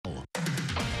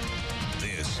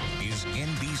This is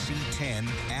NBC 10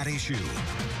 at Issue.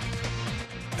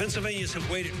 Pennsylvanians have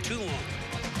waited too long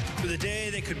for the day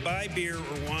they could buy beer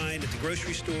or wine at the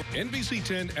grocery store. NBC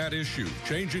 10 at Issue,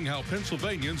 changing how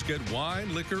Pennsylvanians get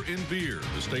wine, liquor, and beer.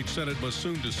 The state Senate must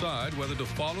soon decide whether to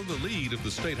follow the lead of the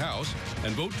state House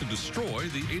and vote to destroy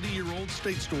the 80-year-old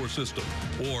state store system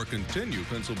or continue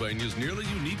Pennsylvania's nearly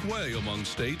unique way among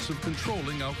states of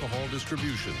controlling alcohol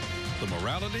distribution. The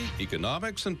morality,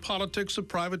 economics, and politics of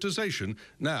privatization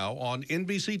now on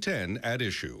NBC 10 at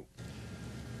Issue.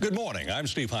 Good morning. I'm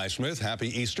Steve Highsmith. Happy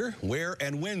Easter. Where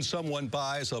and when someone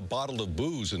buys a bottle of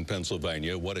booze in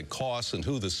Pennsylvania, what it costs, and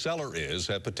who the seller is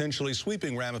have potentially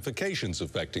sweeping ramifications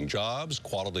affecting jobs,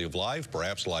 quality of life,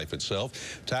 perhaps life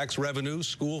itself, tax revenue,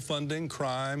 school funding,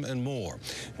 crime, and more.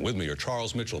 With me are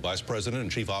Charles Mitchell, Vice President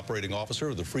and Chief Operating Officer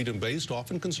of the freedom-based,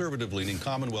 often conservative-leaning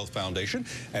Commonwealth Foundation,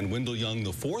 and Wendell Young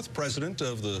IV, President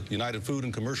of the United Food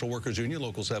and Commercial Workers Union,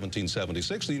 Local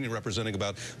 1776, the union representing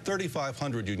about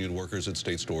 3,500 union workers at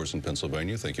state stores in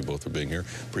Pennsylvania. Thank you both for being here.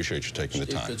 Appreciate you taking the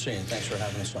time. Good seeing you. Thanks for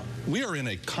having us on. We are in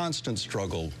a constant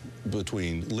struggle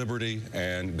between liberty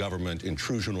and government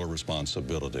intrusion or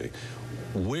responsibility.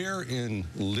 Where in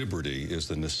liberty is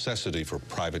the necessity for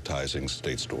privatizing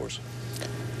state stores?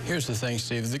 Here's the thing,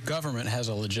 Steve. The government has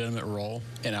a legitimate role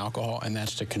in alcohol, and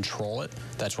that's to control it.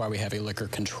 That's why we have a liquor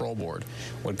control board.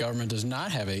 What government does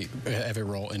not have a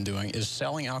role in doing is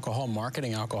selling alcohol,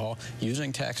 marketing alcohol,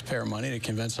 using taxpayer money to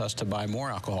convince us to buy more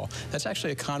alcohol. That's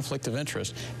actually a conflict of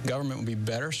interest. Government would be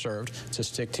better served to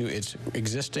stick to its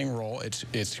existing role, its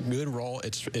good role,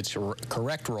 its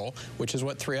correct role, which is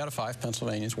what 3 out of 5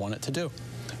 Pennsylvanians want it to do.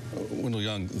 Wendell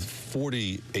Young,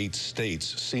 48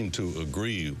 states seem to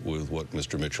agree with what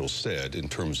Mr. Mitchell said in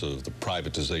terms of the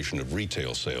privatization of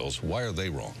retail sales. Why are they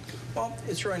wrong? Well,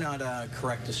 it's really not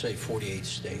correct to say 48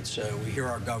 states. We hear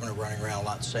our governor running around a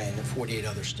lot saying that 48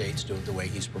 other states do it the way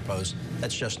he's proposed.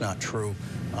 That's just not true.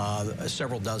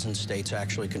 Several dozen states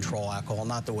actually control alcohol,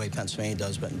 not the way Pennsylvania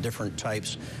does, but in different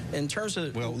types. In terms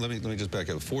of... Well, let me just back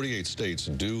up. 48 states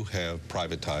do have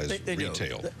privatized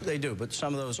retail. They do, but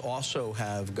some of those also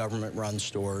have government-run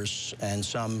stores, and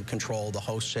some control the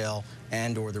wholesale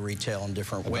and or the retail in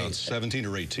different ways. About 17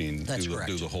 or 18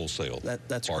 do the wholesale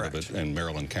that's part correct. of it, and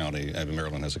Maryland County,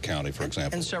 Maryland has a county, for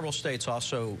example. And several states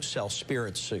also sell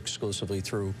spirits exclusively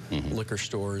through liquor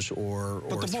stores or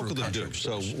But the bulk of them do,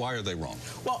 stores. so why are they wrong?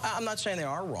 Well, I'm not saying they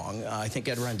are wrong. I think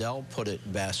Ed Wendell put it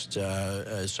best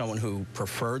as someone who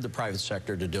preferred the private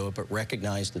sector to do it, but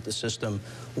recognized that the system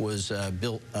was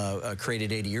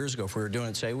created 80 years ago. If we were doing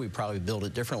it today, we'd probably build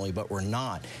it differently, but we're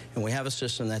not. And we have a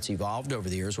system that's evolved over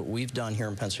the years. What we've done here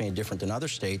in Pennsylvania, different than other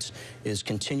states, is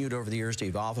continued over the years to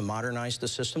evolve and modernize the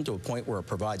system to a point where it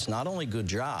provides not only good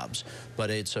jobs, but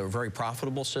it's a very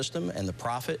profitable system, and the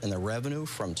profit and the revenue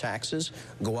from taxes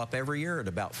go up every year at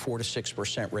about 4 to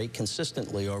 6% rate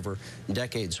consistently over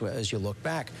decades as you look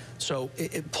back. So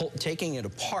taking it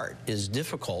apart is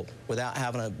difficult without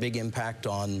having a big impact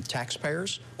on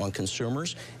taxpayers, on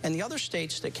consumers. And the other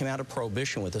states that came out of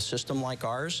Prohibition with a system like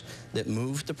ours that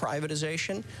moved to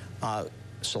privatization,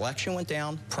 selection went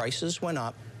down, prices went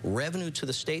up, revenue to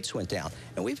the states went down.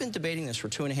 And we've been debating this for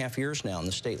 2.5 years now in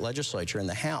the state legislature, in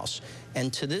the House.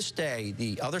 And to this day,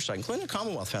 the other side, including the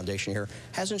Commonwealth Foundation here,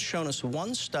 hasn't shown us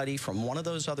one study from one of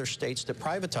those other states that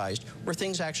privatized where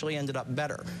things actually ended up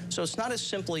better. So it's not as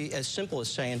simple as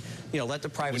saying, you know, let the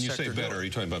private sector do it. When you say better, are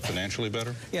you talking about financially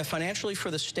better? Yeah, financially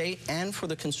for the state and for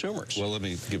the consumers. Well, let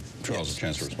me give Charles a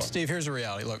chance to respond. Steve, here's the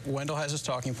reality. Look, Wendell has his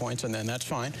talking points, and then that's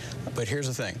fine. But here's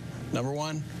the thing. Number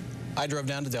one, I drove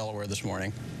down to Delaware this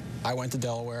morning. I went to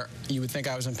Delaware. You would think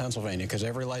I was in Pennsylvania because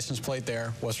every license plate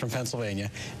there was from Pennsylvania.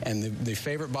 And the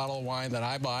favorite bottle of wine that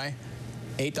I buy,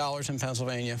 $8 in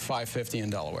Pennsylvania, $5.50 in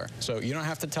Delaware. So you don't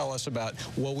have to tell us about,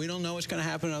 well, we don't know what's going to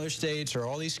happen in other states or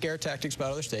all these scare tactics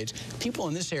about other states. People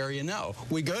in this area know.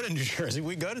 We go to New Jersey,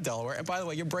 we go to Delaware, and by the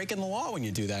way, you're breaking the law when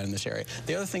you do that in this area.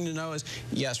 The other thing to know is,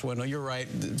 yes, Wendell, you're right,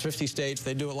 50 states,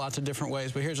 they do it lots of different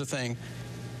ways, but here's the thing.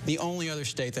 The only other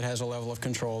state that has a level of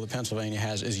control that Pennsylvania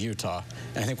has is Utah.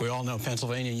 And I think we all know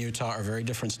Pennsylvania and Utah are very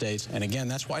different states. And again,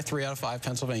 that's why 3 out of 5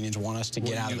 Pennsylvanians want us to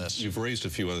get out of this. You've raised a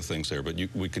few other things there, but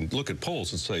we can look at polls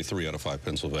that say 3 out of 5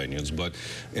 Pennsylvanians. But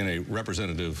in a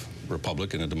representative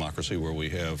republic, in a democracy where we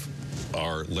have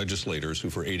our legislators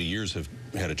who for 80 years have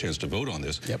had a chance to vote on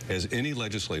this, has any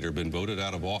legislator been voted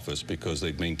out of office because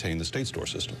they've maintained the state store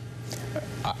system?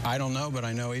 I don't know, but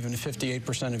I know even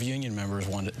 58% of union members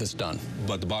want this done.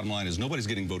 But the bottom line is nobody's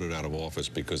getting voted out of office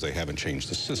because they haven't changed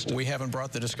the system. We haven't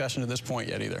brought the discussion to this point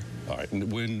yet either. All right.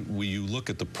 And when you look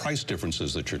at the price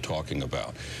differences that you're talking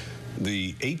about,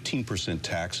 The 18%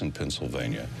 tax in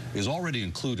Pennsylvania is already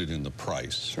included in the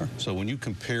price. Sure. So when you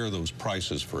compare those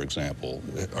prices, for example,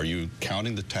 are you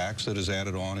counting the tax that is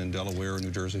added on in Delaware or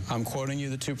New Jersey? I'm quoting you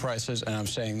the two prices, and I'm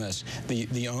saying this.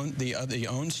 The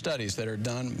own studies that are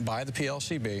done by the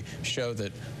PLCB show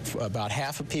that about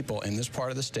half of people in this part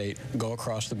of the state go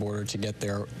across the border to get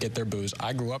their booze.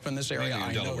 I grew up in this area.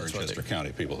 Mainly in Delaware and Chester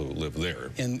County, people who live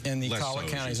there. In the Collier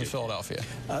counties of Philadelphia.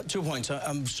 2 points.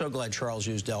 I'm so glad Charles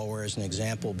used Delaware as an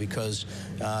example, because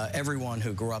everyone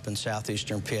who grew up in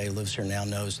southeastern PA, lives here now,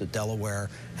 knows that Delaware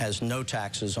has no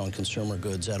taxes on consumer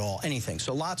goods at all, anything.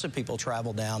 So lots of people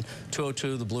travel down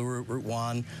 202, the Blue Route, Route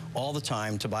 1, all the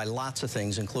time to buy lots of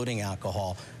things, including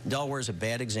alcohol. Delaware is a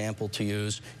bad example to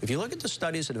use. If you look at the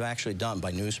studies that have actually done by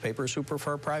newspapers who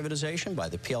prefer privatization, by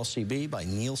the PLCB, by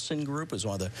Nielsen Group, is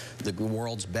one of the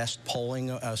world's best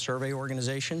polling survey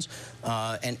organizations,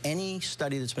 and any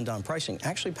study that's been done on pricing,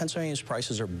 actually Pennsylvania's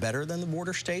prices are better than the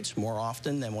border states more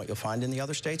often than what you'll find in the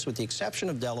other states, with the exception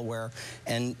of Delaware,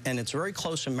 and it's very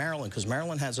close in Maryland, because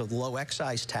Maryland has a low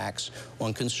excise tax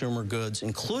on consumer goods,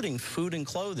 including food and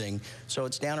clothing, so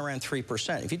it's down around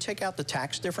 3%. If you take out the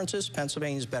tax differences,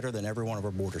 Pennsylvania's better than every one of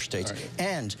our border states. Right.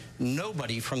 And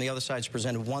nobody from the other side's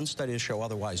presented one study to show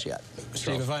otherwise yet.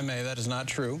 Steve, if I may, that is not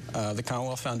true. The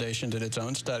Commonwealth Foundation did its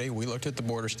own study. We looked at the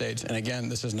border states, and again,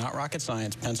 this is not rocket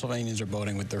science. Pennsylvanians are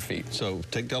voting with their feet. So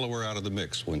take Delaware out of the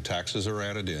mix. When taxes are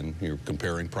added in, you're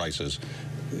comparing prices.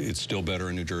 It's still better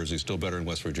in New Jersey, still better in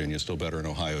West Virginia, still better in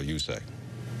Ohio, you say.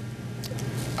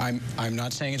 I'm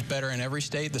not saying it's better in every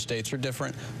state. The states are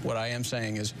different. What I am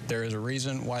saying is there is a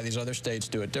reason why these other states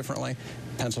do it differently.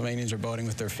 Pennsylvanians are voting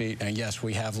with their feet, and yes,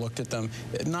 we have looked at them.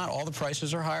 Not all the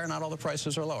prices are higher, not all the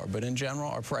prices are lower, but in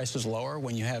general, are prices lower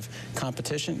when you have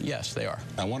competition? Yes, they are.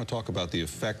 I want to talk about the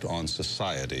effect on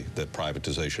society that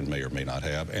privatization may or may not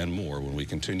have, and more when we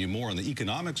continue more on the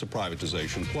economics of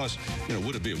privatization. Plus,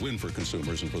 would it be a win for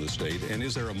consumers and for the state? And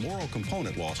is there a moral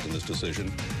component lost in this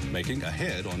decision making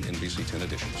ahead on NBC 10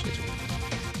 edition?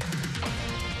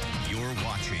 You're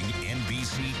watching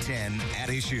NBC 10 at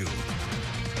Issue.